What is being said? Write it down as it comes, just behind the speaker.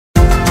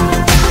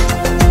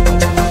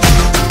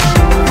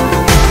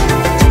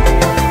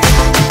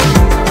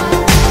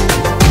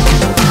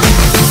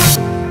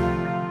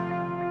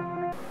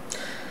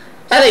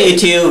Hello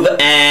YouTube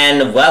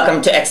and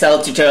welcome to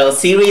Excel tutorial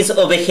series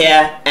over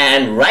here,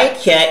 and right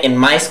here in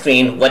my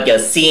screen what you're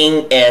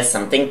seeing is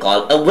something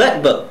called a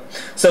workbook.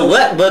 So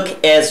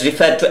workbook is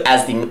referred to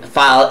as the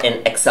file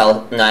in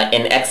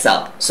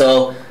Excel.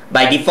 So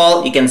by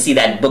default you can see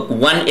that book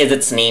 1 is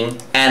its name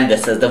and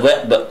this is the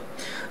workbook.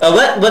 A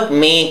workbook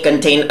may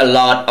contain a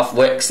lot of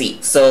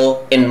worksheets.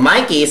 So in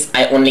my case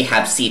I only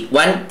have sheet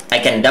 1. I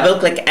can double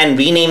click and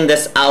rename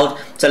this out.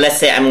 So let's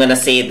say I'm gonna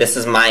say this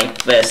is my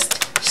first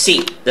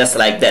sheet, just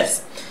like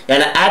this. You're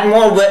gonna add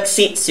more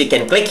worksheets, you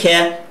can click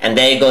here and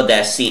there you go,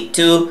 there's sheet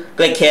 2.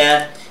 Click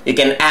here, you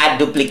can add,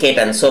 duplicate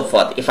and so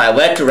forth. If I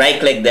were to right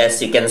click this,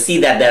 you can see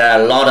that there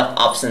are a lot of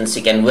options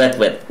you can work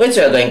with, which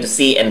we're going to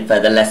see in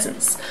further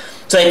lessons.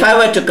 So if I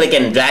were to click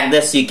and drag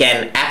this, you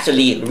can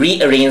actually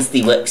rearrange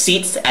the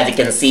worksheets, as you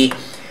can see,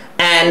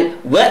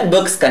 and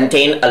workbooks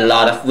contain a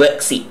lot of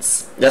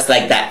worksheets, just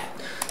like that.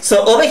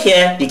 So over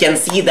here you can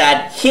see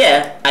that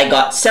here I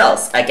got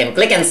cells. I can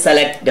click and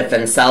select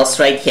different cells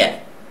right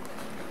here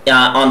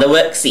on the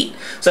worksheet.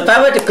 So if I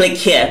were to click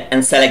here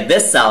and select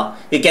this cell,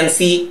 you can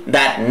see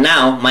that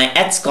now my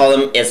H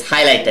column is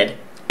highlighted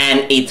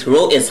and 8th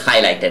row is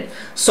highlighted.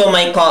 So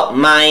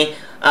my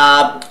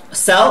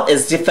cell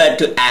is referred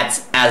to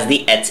as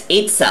the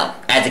H8 cell,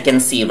 as you can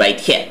see right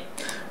here.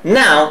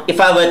 Now if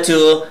I were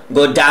to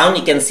go down,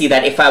 you can see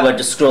that if I were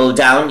to scroll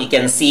down, you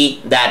can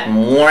see that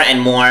more and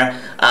more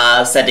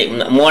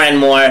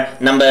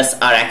numbers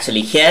are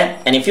actually here.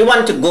 And if you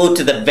want to go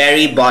to the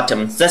very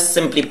bottom, just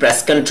simply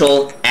press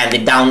Ctrl and the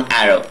down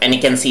arrow and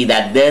you can see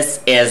that this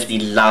is the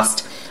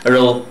last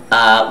row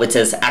which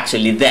is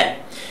actually there.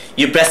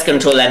 You press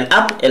Ctrl and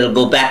up, it'll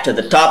go back to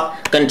the top.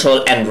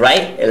 Ctrl and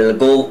right, it'll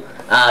go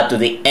to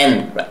the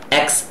end.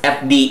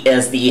 XFD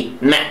is the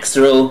max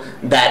row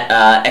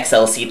that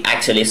Excel sheet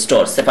actually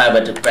stores. If I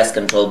were to press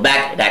Ctrl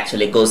back, it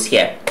actually goes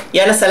here.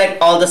 You're going to select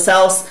all the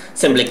cells,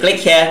 simply click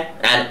here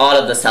and all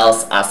of the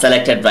cells are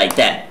selected right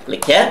there.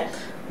 Click here,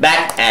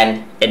 back,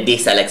 and it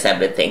deselects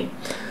everything.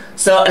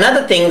 So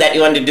another thing that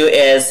you want to do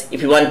is,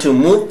 if you want to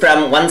move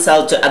from one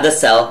cell to other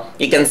cell,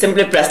 you can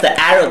simply press the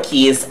arrow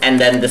keys and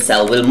then the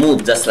cell will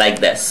move just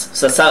like this.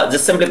 So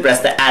just simply press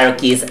the arrow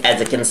keys,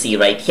 as you can see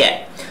right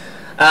here.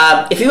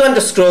 If you want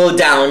to scroll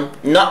down,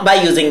 not by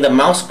using the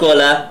mouse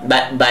scroller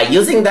but by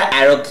using the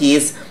arrow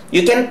keys,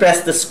 you can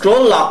press the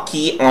scroll lock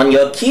key on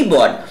your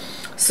keyboard.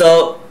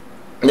 So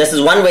this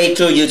is one way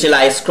to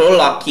utilize scroll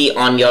lock key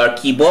on your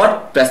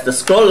keyboard. Press the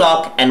scroll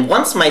lock, and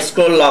once my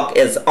scroll lock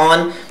is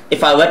on,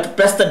 if I were to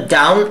press the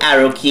down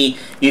arrow key,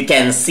 you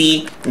can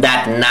see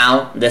that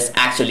now this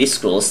actually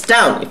scrolls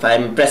down. If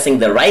I'm pressing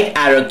the right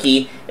arrow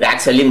key, it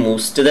actually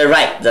moves to the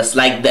right, just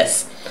like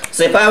this.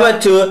 So if I were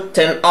to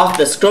turn off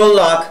the scroll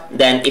lock,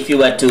 then if you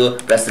were to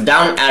press the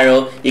down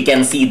arrow, you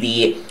can see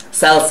the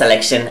cell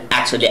selection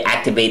actually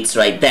activates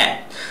right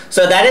there.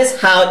 So that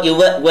is how you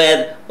work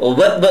with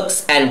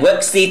workbooks and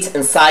worksheets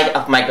inside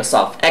of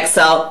Microsoft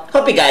Excel.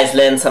 Hope you guys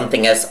learned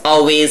something as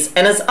always,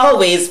 and as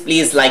always,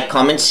 please like,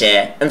 comment,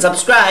 share and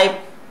subscribe.